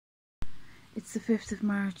It's the 5th of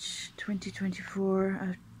March 2024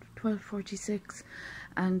 at 12:46,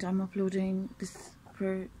 and I'm uploading this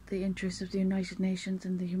for the interest of the United Nations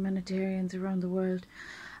and the humanitarians around the world.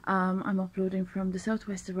 I'm uploading from the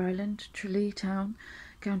southwest of Ireland, Tralee town,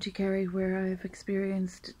 County Kerry, where I've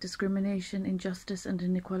experienced discrimination, injustice and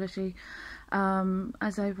inequality.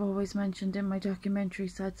 As I've always mentioned in my documentary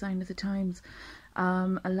Sad Sign of the Times,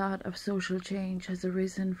 a lot of social change has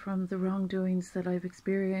arisen from the wrongdoings that I've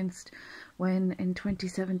experienced when in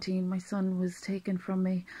 2017 my son was taken from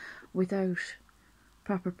me without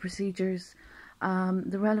proper procedures.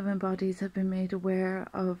 The relevant bodies have been made aware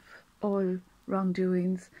of all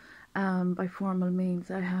wrongdoings by formal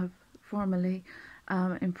means. I have formally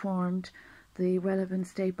informed the relevant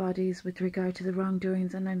state bodies with regard to the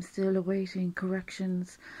wrongdoings, and I'm still awaiting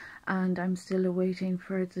corrections, and I'm still awaiting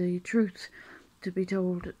for the truth to be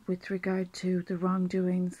told with regard to the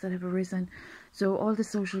wrongdoings that have arisen. So all the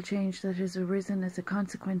social change that has arisen as a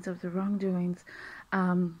consequence of the wrongdoings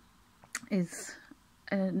is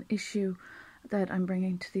an issue that I'm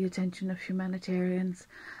bringing to the attention of humanitarians.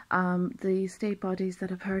 The state bodies that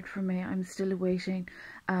have heard from me, I'm still awaiting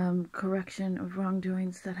correction of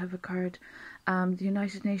wrongdoings that have occurred. The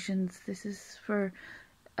United Nations, this is for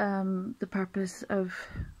the purpose of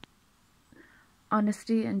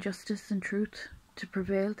honesty and justice and truth to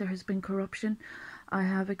prevail. There has been corruption. I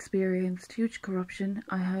have experienced huge corruption.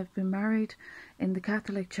 I have been married in the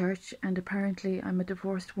Catholic Church, and apparently I'm a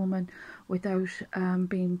divorced woman without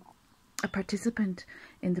being a participant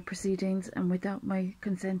in the proceedings and without my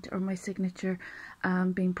consent or my signature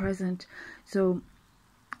being present. So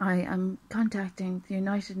I am contacting the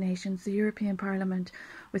United Nations, the European Parliament,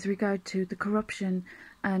 with regard to the corruption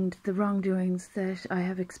and the wrongdoings that I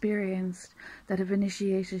have experienced that have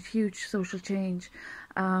initiated huge social change.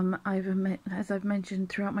 As I've mentioned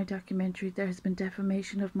throughout my documentary, there has been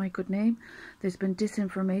defamation of my good name, there's been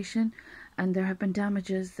disinformation, and there have been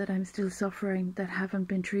damages that I'm still suffering that haven't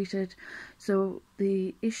been treated. So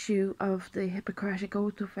the issue of the Hippocratic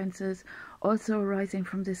Oath offences also arising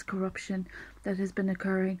from this corruption that has been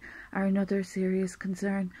occurring are another serious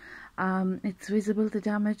concern. It's visible, the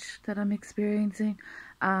damage that I'm experiencing.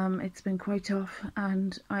 It's been quite tough,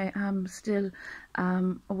 and I am still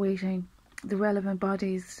awaiting the relevant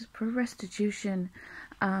bodies for restitution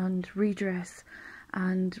and redress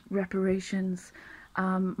and reparations.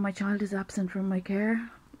 My child is absent from my care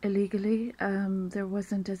illegally. There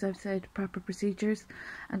wasn't, as I've said, proper procedures,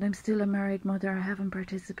 and I'm still a married mother. I haven't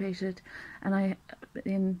participated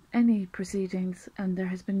in any proceedings, and there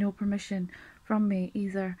has been no permission from me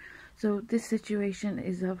either. So this situation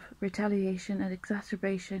is of retaliation and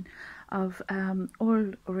exacerbation of all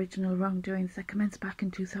original wrongdoings that commenced back in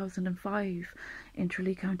 2005 in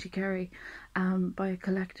Tralee, County Kerry, by a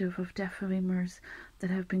collective of defamers that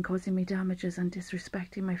have been causing me damages and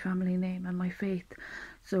disrespecting my family name and my faith.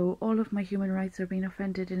 So all of my human rights are being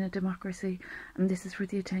offended in a democracy, and this is for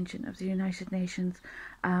the attention of the United Nations.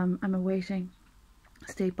 I'm awaiting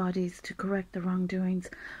state bodies to correct the wrongdoings,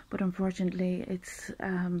 but unfortunately it's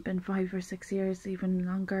been 5 or 6 years, even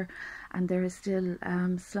longer, and there is still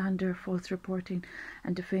slander, false reporting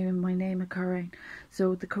and defaming my name occurring.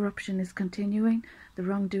 So the corruption is continuing, the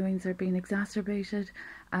wrongdoings are being exacerbated,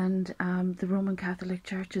 and the Roman Catholic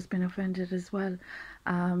Church has been offended as well.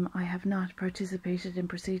 I have not participated in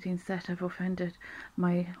proceedings that have offended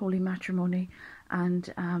my holy matrimony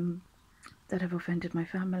and that have offended my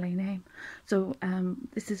family name. So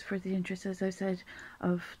this is for the interest, as I said,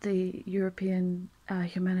 of the European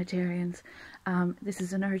humanitarians. This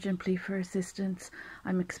is an urgent plea for assistance.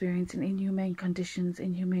 I'm experiencing inhumane conditions,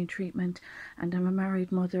 inhumane treatment, and I'm a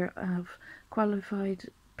married mother of qualified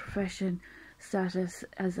profession status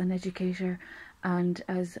as an educator and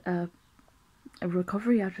as a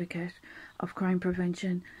recovery advocate of crime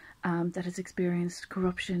prevention that has experienced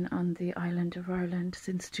corruption on the island of Ireland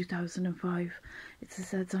since 2005. It's a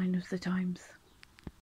sad sign of the times.